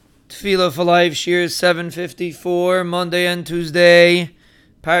Tefila4life, Shiur 754, Monday and Tuesday,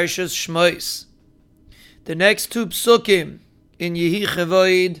 Parshas Shmos. The next two psukim in Yehi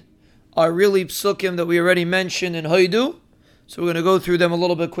Chavoid are really psukim that we already mentioned in Hoidu, so we're going to go through them a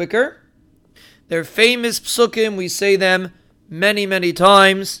little bit quicker. They're famous psukim, we say them many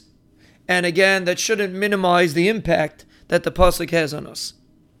times, and again, that shouldn't minimize the impact that the pasuk has on us.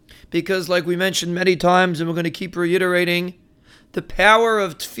 Because like we mentioned many times, and we're going to keep reiterating, the power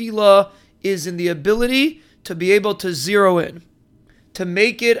of tefillah is in the ability to be able to zero in, to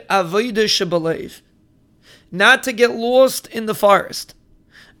make it avodah shebalev, not to get lost in the forest,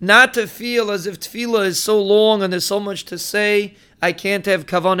 not to feel as if tefillah is so long and there's so much to say, I can't have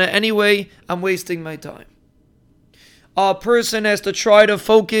kavanah anyway, I'm wasting my time. A person has to try to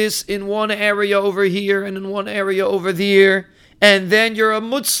focus in one area over here and in one area over there, and then you're a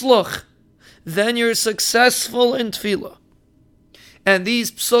mutzlach, then you're successful in tefillah. And these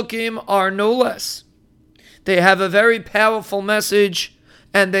psukim are no less. They have a very powerful message,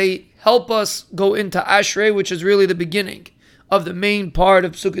 and they help us go into Ashrei, which is really the beginning of the main part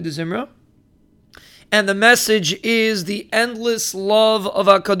of Psukei de Zimra. And the message is the endless love of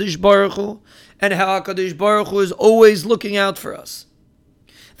HaKadosh Baruch Hu, and how HaKadosh Baruch Hu is always looking out for us.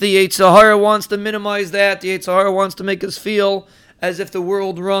 The Yetzer Hara wants to minimize that. The Yetzer Hara wants to make us feel as if the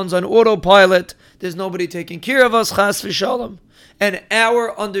world runs on autopilot. There's nobody taking care of us, chas v'shalom. And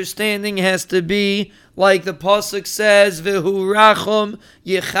our understanding has to be like the pasuk says, "V'hu rachum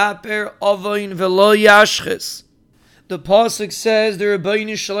yechaper avoin v'lo yashches." The pasuk says the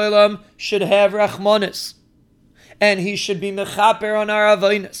Rebbeinu Shalom should have rachmanis, and he should be mechaper on our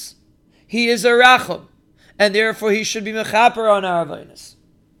avonis. He is a rachum, and therefore he should be mechaper on our avonis,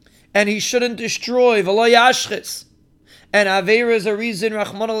 and he shouldn't destroy v'lo yashches. And aveira is a reason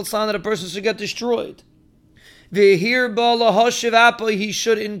Rachmana litzlan that a person should get destroyed. He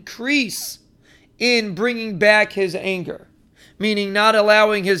should increase in bringing back his anger, meaning not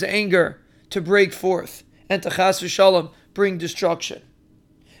allowing his anger to break forth and to chas v'shalom bring destruction.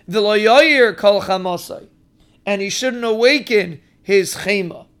 And he shouldn't awaken his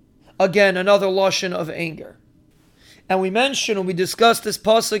chema. Again, another lashon of anger. And we mentioned when we discussed this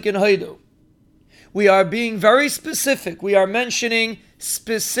pasuk in Hoidu, we are being very specific. We are mentioning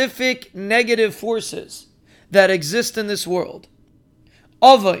specific negative forces that exist in this world.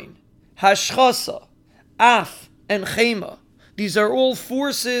 Avain, hashchasa, af, and chema. These are all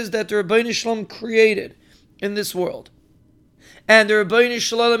forces that the Rebbeinu Shalom created in this world. And the Rebbeinu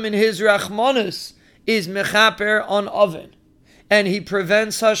Shalom in his rachmanus is mechaper on oven. And he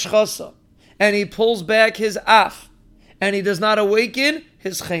prevents hashchasa. And he pulls back his af. And he does not awaken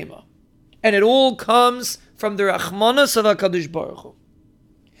his chema. And it all comes from the rachmanus of HaKadosh Baruch Hu.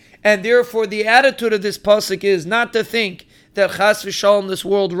 And therefore, the attitude of this pasuk is not to think that chas v'shalom this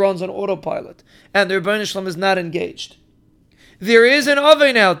world runs on autopilot and the Rebbeinu Shalom is not engaged. There is an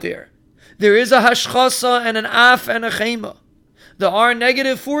oven out there. There is a hashchasa and an af and a chema. There are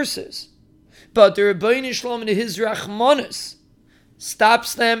negative forces, but the Rebbeinu Shalom in his rachmanus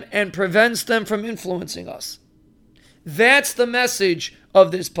stops them and prevents them from influencing us. That's the message of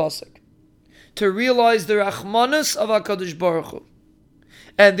this pasuk. To realize the rachmanus of HaKadosh Baruch Hu.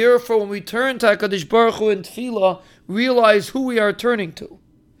 And therefore, when we turn to HaKadosh Baruch Hu in tefillah, realize who we are turning to.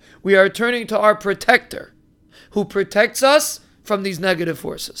 We are turning to our protector, who protects us from these negative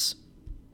forces.